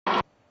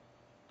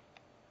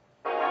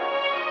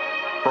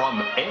from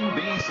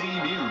NBC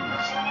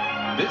News.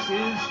 This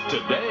is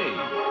Today.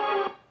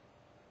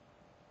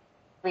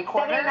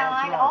 Recorder.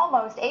 79, Right.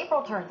 almost.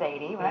 April turns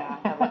 80, right?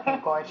 Yeah,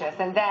 looking gorgeous.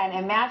 And then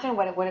imagine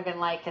what it would have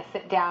been like to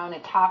sit down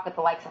and talk with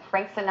the likes of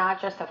Frank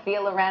Sinatra,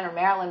 Sophia Loren, or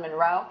Marilyn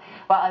Monroe.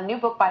 Well, a new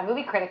book by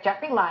movie critic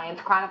Jeffrey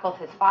Lyons chronicles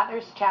his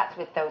father's chats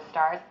with those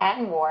stars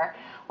and more.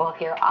 We'll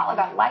hear all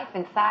about life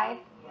inside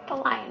the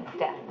Lion's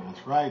Den.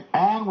 That's right.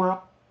 And we're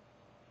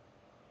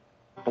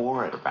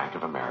or at a Bank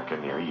of America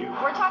near you.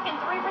 We're talking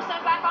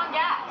 3% back on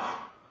gas.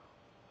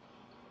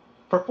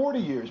 For 40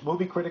 years,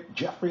 movie critic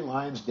Jeffrey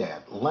Lyons'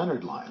 dad,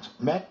 Leonard Lyons,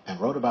 met and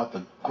wrote about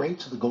the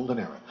greats of the golden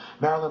era.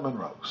 Marilyn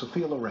Monroe,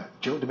 Sophia Loren,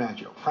 Joe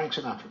DiMaggio, Frank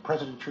Sinatra,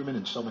 President Truman,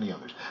 and so many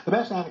others. The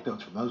best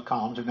anecdotes from those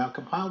columns are now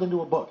compiled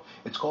into a book.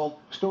 It's called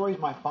Stories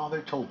My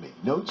Father Told Me.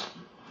 Notes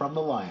from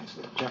the Lyons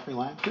Den. Jeffrey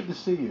Lyons, good to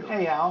see you.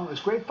 Hey, Al. It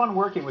was great fun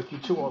working with you,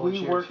 too, all those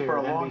years. We worked for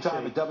a long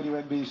time at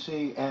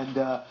WNBC,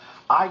 and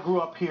I grew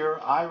up here.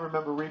 I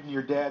remember reading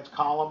your dad's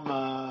column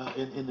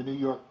in the New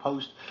York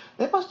Post.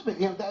 That must have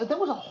been, that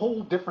was a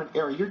whole different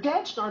era. Your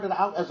dad started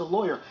out as a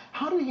lawyer.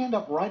 How did he end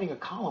up writing a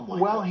column like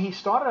that? Well, he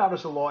started out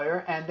as a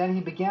lawyer, and then he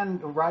began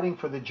writing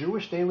for the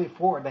Jewish Daily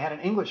Forward. They had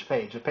an English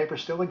page. The paper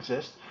still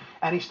exists.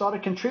 And he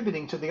started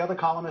contributing to the other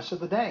columnists of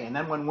the day. And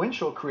then when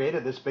Winchell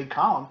created this big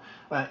column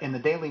in the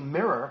Daily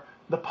Mirror,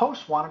 the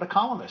Post wanted a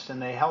columnist,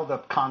 and they held a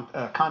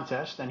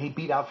contest, and he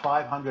beat out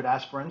 500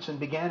 aspirants and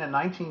began in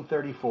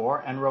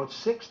 1934 and wrote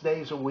 6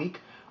 days a week,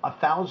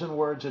 1,000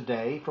 words a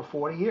day for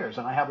 40 years.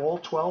 And I have all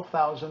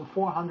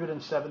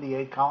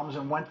 12,478 columns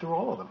and went through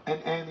all of them.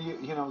 And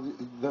you know,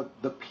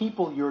 the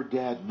people your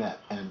dad met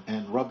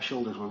and rubbed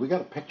shoulders with, we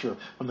got a picture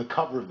from the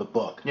cover of the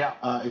book. Yeah.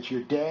 It's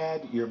your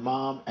dad, your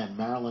mom, and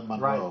Marilyn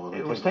Monroe. Right.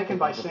 It was taken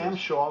by Sam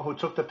Shaw, who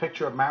took the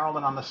picture of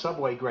Marilyn on the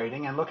subway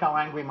grating, and look how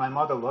angry my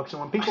mother looks.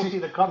 And when people see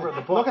the cover of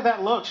the book... Look at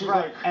that look. She's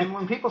right. Like... And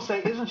when people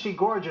say, isn't she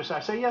gorgeous?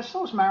 I say, yes,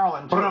 so's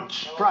Marilyn, too.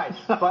 Right.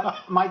 But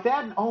my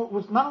dad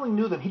not only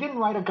knew them, he didn't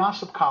write a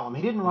gossip column.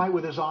 He didn't write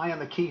with his eye on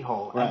the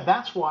keyhole. Right. And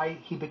that's why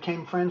he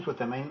became friends with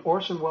them. I mean,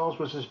 Orson Welles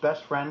was his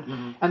best friend.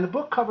 Mm-hmm. And the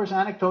book covers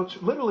anecdotes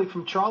literally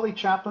from Charlie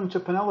Chaplin to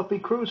Penelope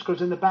Cruz, because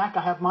in the back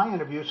I have my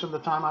interviews from the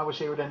time I was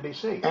here at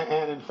NBC.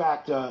 And in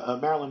fact,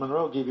 Marilyn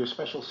Monroe gave you a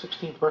special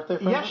 16th birthday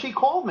present? Yes, she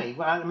called me.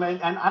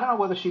 And I don't know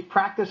whether she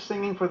practiced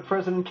singing for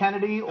President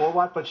Kennedy or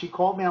what, but she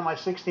called me on my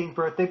 16th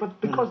birthday.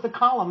 But because the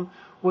column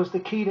was the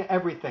key to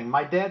everything.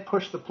 My dad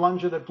pushed the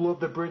plunger that blew up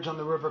the bridge on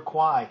the River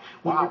Kwai.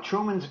 We were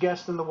Truman's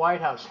guests in the White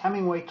House.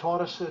 Hemingway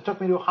taught us, took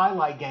me to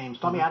highlight games,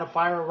 taught me how to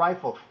fire a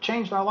rifle,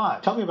 changed our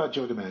lives. Tell me about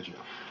Joe DiMaggio.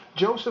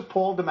 Joseph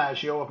Paul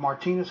DiMaggio of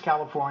Martinez,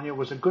 California,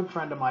 was a good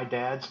friend of my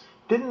dad's.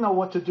 Didn't know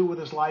what to do with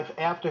his life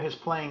after his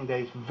playing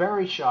days.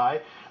 Very shy,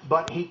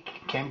 but he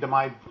came to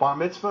my bar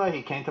mitzvah.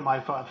 He came to my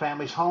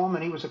family's home,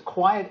 and he was a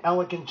quiet,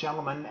 elegant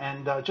gentleman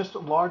and just a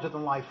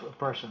larger-than-life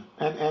person.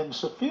 And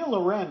Sophia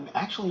Loren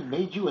actually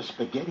made you a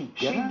spaghetti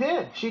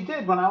dinner? She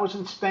did. When I was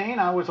in Spain,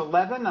 I was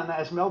 11, and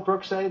as Mel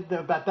Brooks said,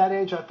 at that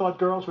age, I thought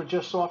girls were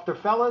just softer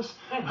fellas.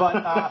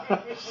 But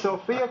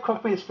Sophia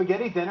cooked me a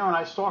spaghetti dinner, and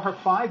I saw her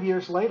 5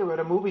 years later at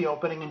a movie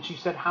opening, and she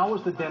said, "How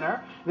was the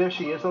dinner?" There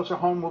she is. Those are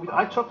home movies.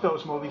 I took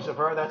those movies of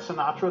her. That's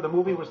Sinatra. The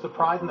movie was The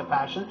Pride and the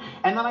Passion.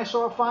 And then I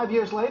saw her 5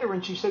 years later,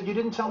 and she said, "You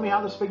didn't tell me how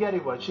the spaghetti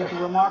was." She's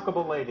a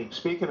remarkable lady.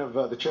 Speaking of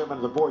the chairman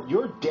of the board,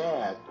 your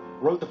dad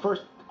wrote the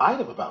first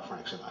item about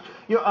Frank Sinatra.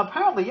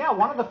 Apparently, yeah,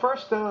 one of the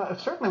first,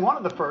 certainly one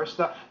of the first.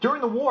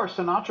 During the war,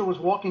 Sinatra was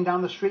walking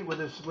down the street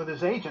with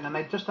his agent, and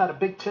they just had a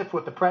big tiff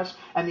with the press,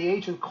 and the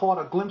agent caught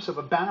a glimpse of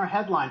a banner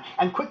headline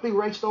and quickly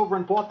raced over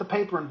and bought the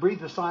paper and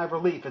breathed a sigh of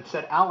relief. It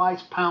said,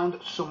 "Allies pound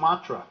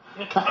Sumatra."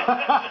 Those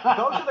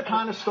are the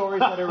kind of stories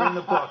that are in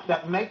the book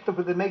that make.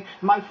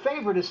 My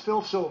favorite is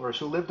Phil Silvers,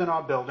 who lived in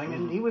our building,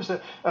 and he was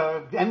a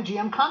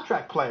MGM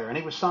contract player, and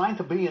he was signed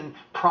to be in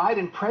Pride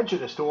and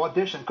Prejudice to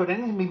audition. Could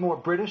anything be more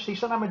British? He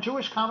said, "I'm a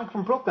Jewish comic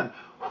from Brooklyn.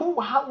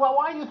 Why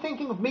are you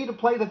thinking of me to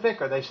play the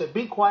vicar?" They said,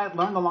 "Be quiet,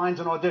 learn the lines,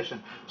 and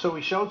audition." So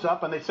he shows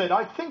up, and they said,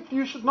 "I think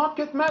you should not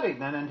get married."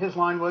 And his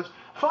line was,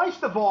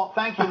 "First of all,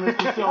 thank you,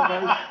 Mr.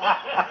 Silvers."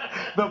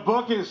 The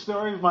book is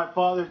Stories My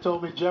Father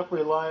Told Me.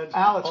 Jeffrey Lyons.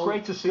 Al, it's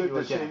great to see you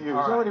again. He's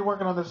already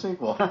working on the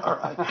sequel. All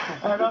right.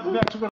 And up next,